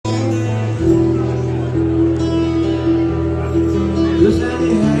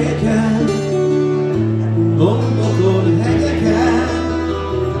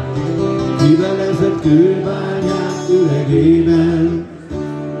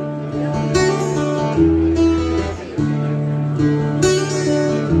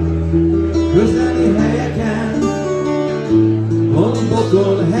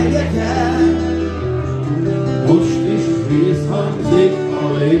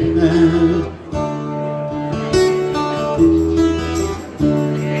éppen.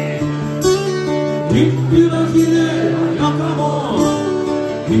 Itt ül az idő a nyakamon,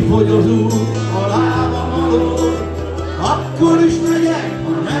 kifogy az út a lábam alól. Akkor is megyek,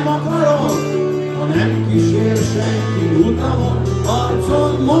 ha nem akarom, ha nem kísér senki utamon.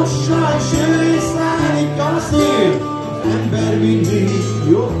 Arcon mossa és jön és szállítja a szél, az ember mindig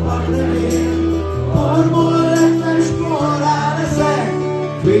jobban remél. Armol lettem és korrá leszek,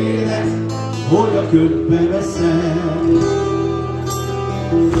 félek, hogy a ködbe veszek.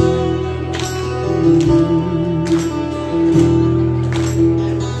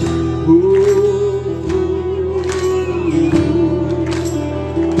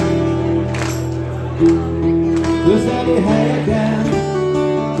 Közeli helyeken,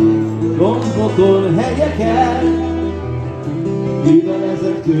 dombokon, hegyeken, mivel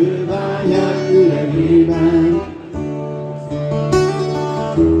ezek kőbányák üregében.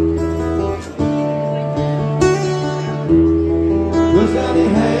 Közeli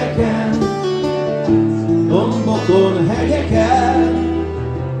helyeken, dombokon, hegyeken,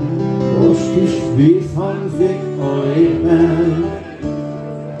 most is vízhangzik a lében.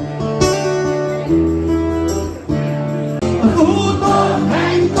 Az úton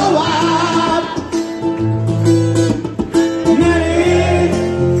menj tovább,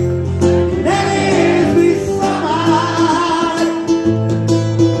 ne nézz vissza már.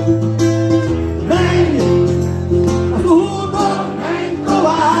 Menj, az úton menj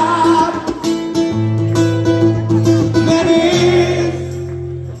tovább, ne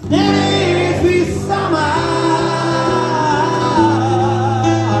nézz vissza már.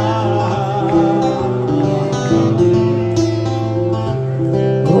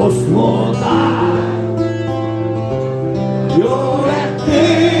 Rossz voltál, jó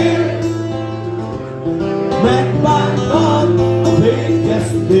lettél, megbántad,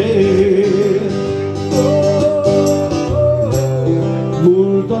 végeztél.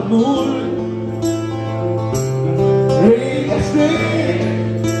 Múlt a múlt, réges-rég,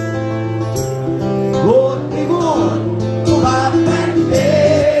 volt mi volt, tovább mentél.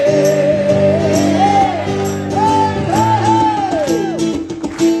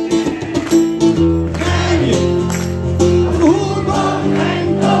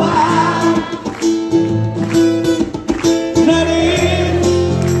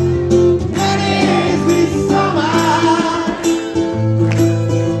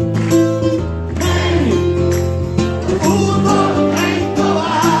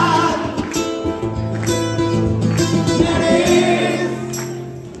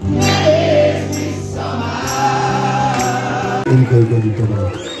 Énekeljük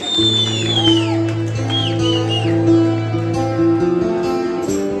tovább.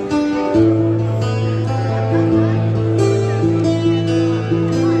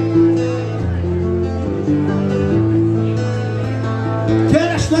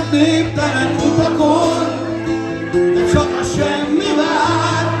 Keresnek néptelen utakon, de csak a semmi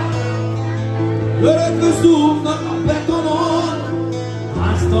vár. Örökös zúgnak a betonon,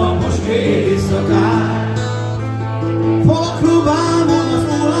 háztalpos éjszakán. Falakról bámul az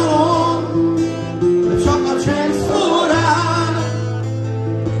oldalon, de csak a csend szól rám.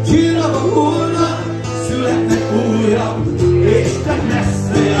 Csillagok hullnak, születnek újabb, és te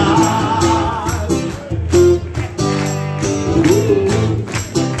messze jár.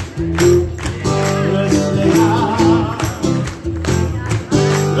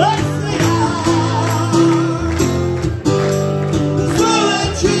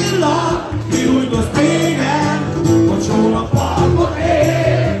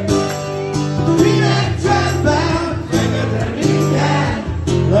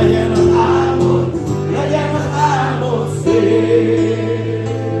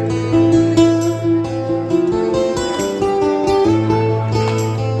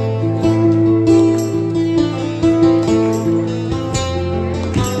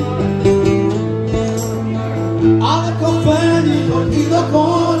 Állok a felnyitott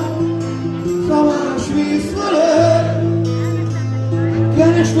hidakon, szavaros víz fölött,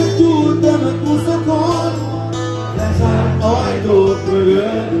 keresnek túltömött buszokon, lezárt ajtók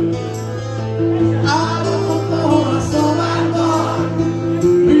mögött. Állok ott, ahol a szavárban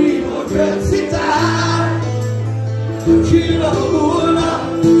bíbor kötszitál, csillagok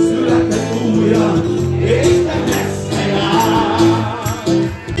hullnak, születnek újra, és te messze jár.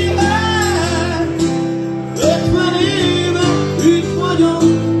 50 éve itt vagyok,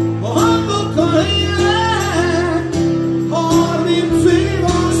 a hangokkal élek, 30 év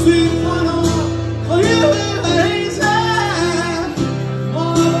a szűk vanok, a jövőbe nézek,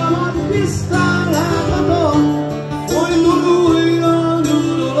 magamat tisztán láthatom, hogy újra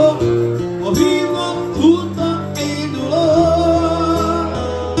nyúlok.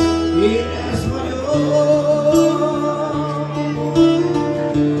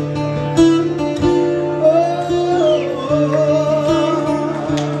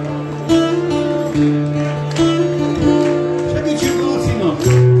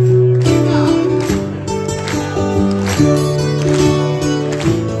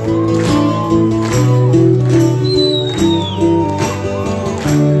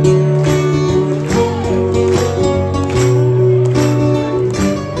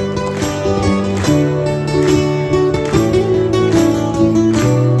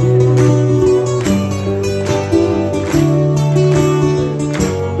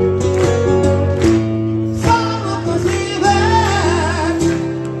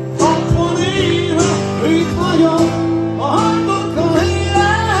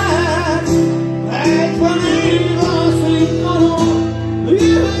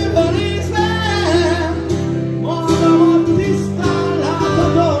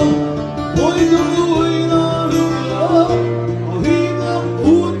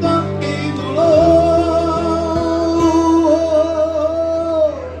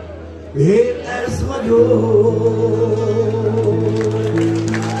 én ez vagyok.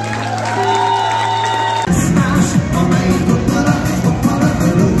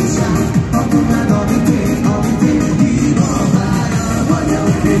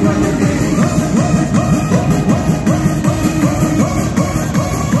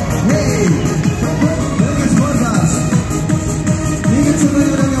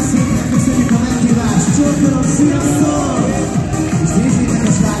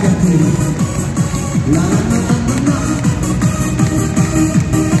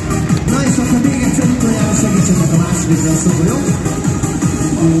 Na és akkor még egyszer utoljára segítsenek a másodikra szólva, jó?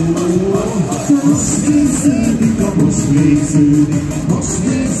 Most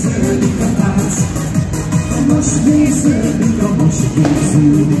végződik a tánc. Most végződik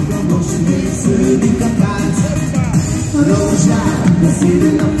a tánc. A rózsám, a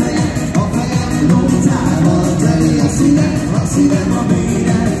szívem a fejem, rózsával teli a szívem a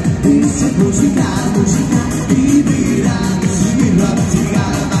mélyen, és csak muzsikál,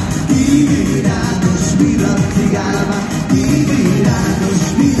 Ivirános,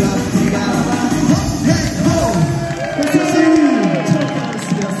 miracigálva, hey ho! Köszönjük!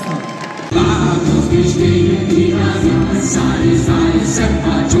 Sziasztok! Látok és tényleg irányán, száj,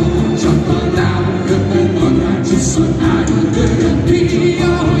 szempácsó, csattandául, köpön, magán, csiszon, ágyon, körön, Piki,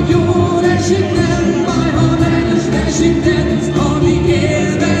 ahogy jól esik, nem baj, ha meg is esik, de amíg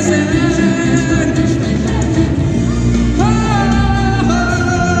élvezem.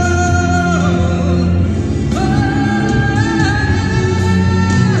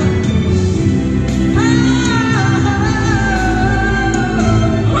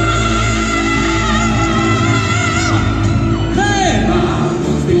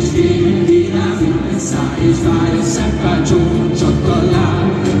 Fire,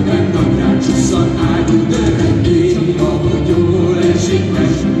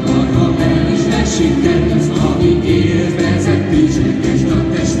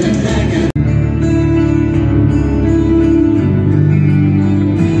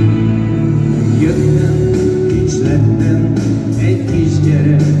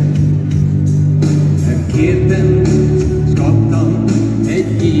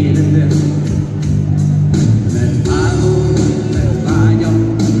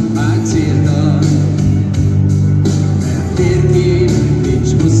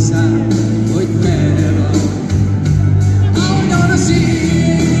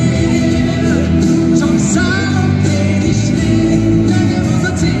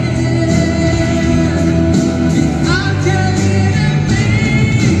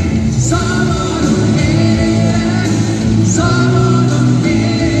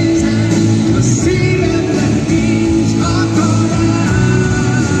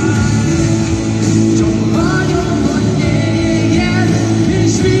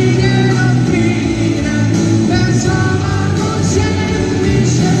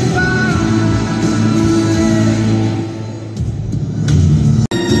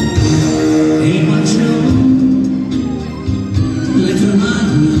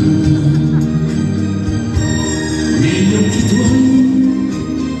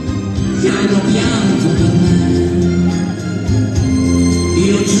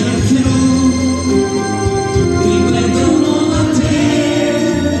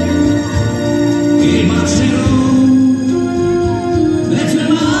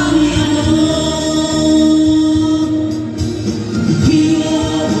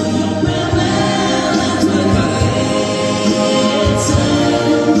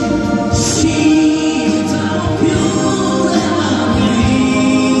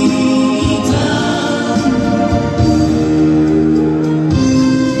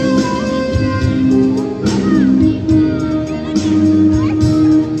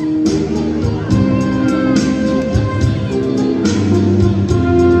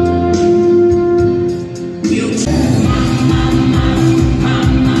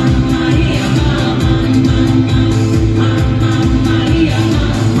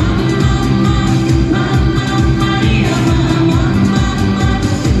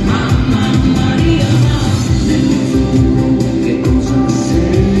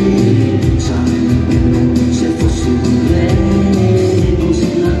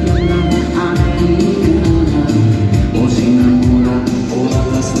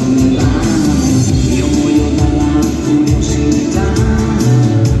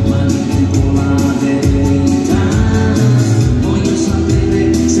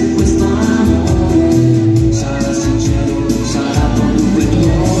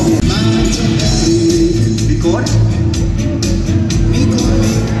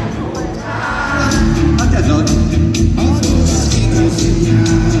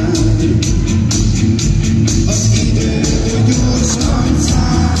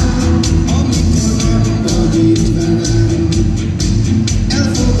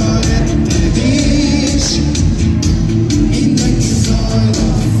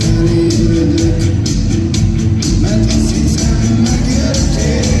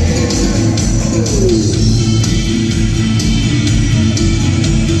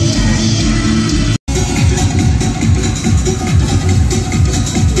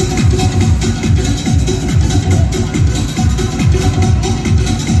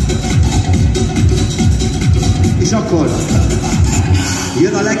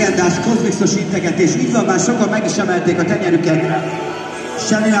 kozmixos integetés. Így van, már sokan meg is emelték a tenyerüket.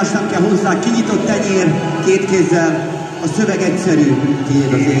 Semmi más nem kell hozzá, kinyitott tenyér, két kézzel. A szöveg egyszerű,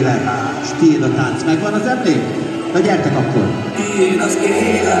 tiéd az élet, és tiéd a tánc. Megvan az emlék? Na gyertek akkor! Tiéd az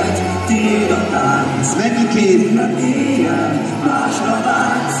élet, tiéd a tánc. Mennyi kéz? Nem éjjel, másra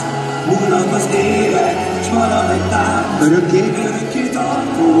vársz. Múlnak az évek, s marad egy tánc. Örökké? Örökké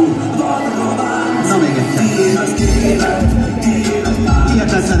tartó, vad románc. Na még egyszer! Tiéd az élet, tiéd a tánc.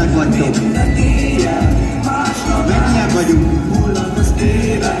 Hihetetlenek vagytok! Minden éjjel, másra vársz. Mennyien vagyunk? Múlnak az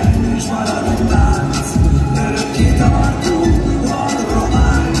évek, s marad egy tánc. Örökké tartó, vad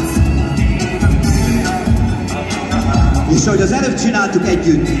románc. És ahogy az előbb csináltuk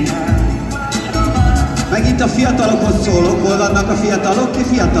együtt, megint a fiatalokhoz szólok. Hol vannak a fiatalok? Ki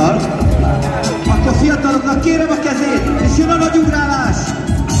fiatal? Akkor fiataloknak kérem a kezét, és jön a nagy ugrálás!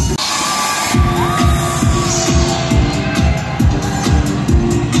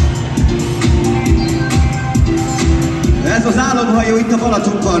 Ez az álomhajó itt a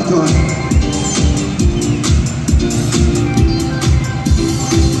Balatonparton.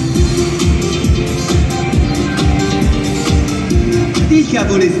 Így kell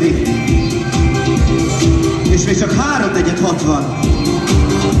bulizni. És még csak 3:60.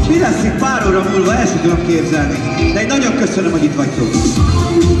 Mi lesz itt pár óra múlva, el sem tudom képzelni. De egy nagyon köszönöm, hogy itt vagytok.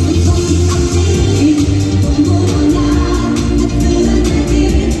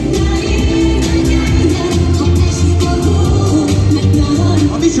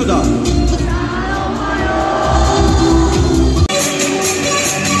 A micsoda?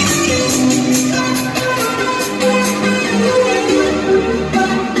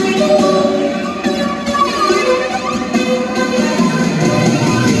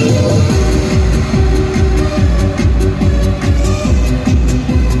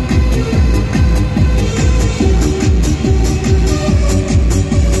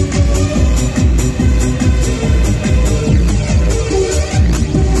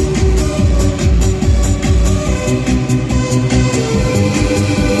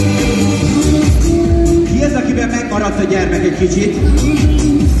 Megmaradt a gyermek egy kicsit.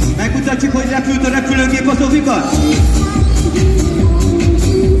 Megmutatjuk, hogy repült a repülőgép az oviban?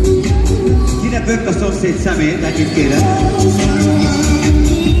 Kire bökt a szomszéd szemét, ennyit kérem.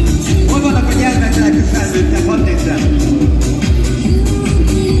 Hol vannak a gyermeklelkű felnőttek? Hadd nézzem.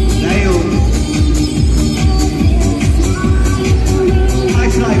 De jó. I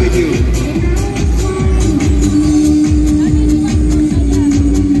fly with you.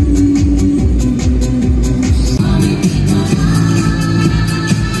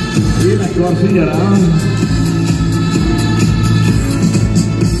 Figyelem!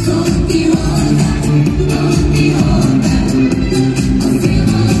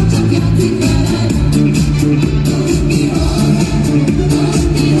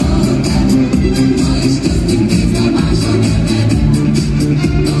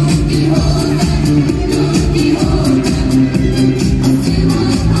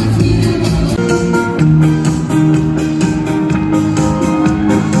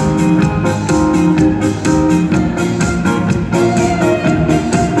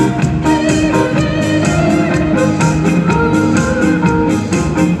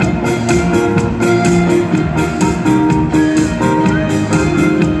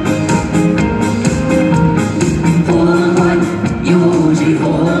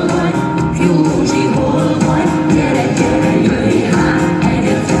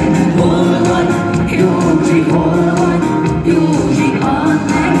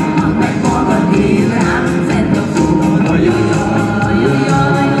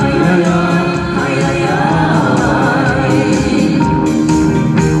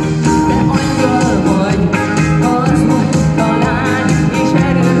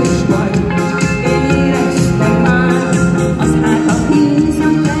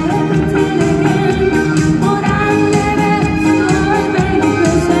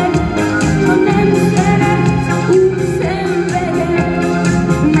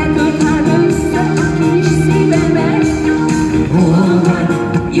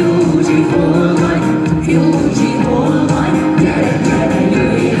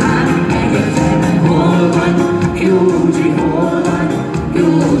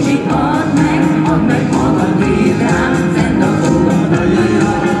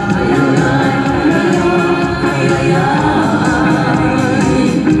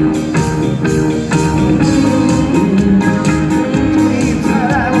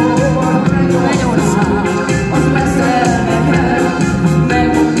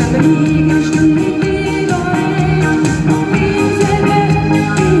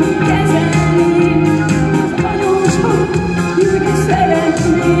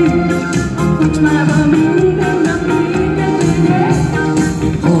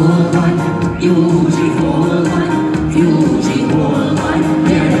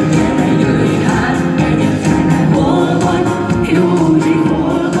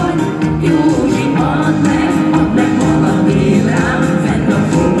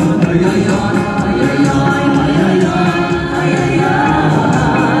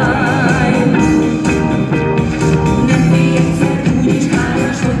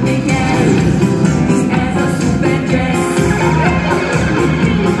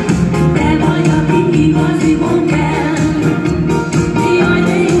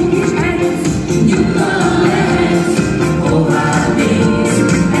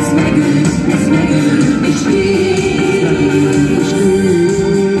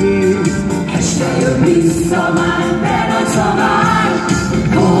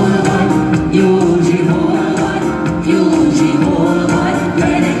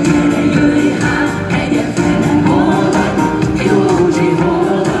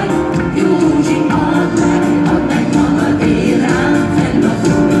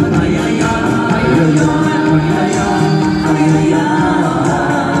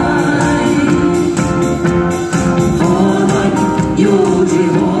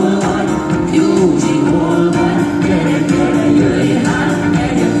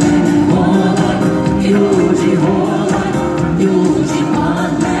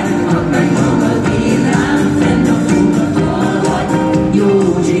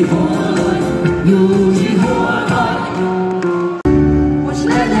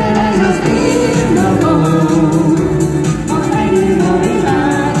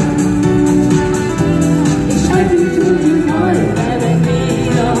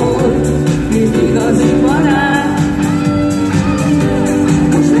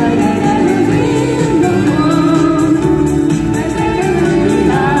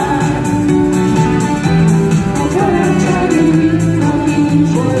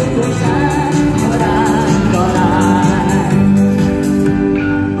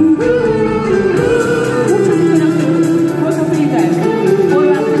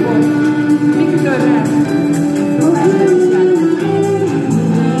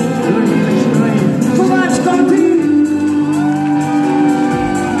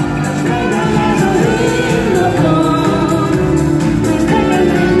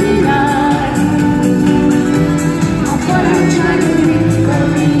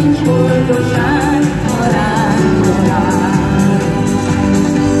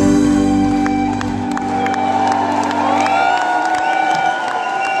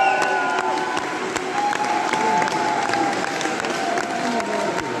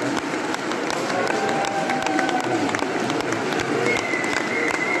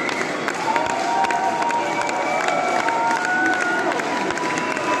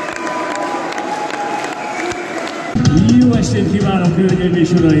 Jó estét kívánok, hölgyeim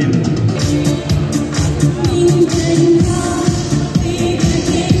és uraim!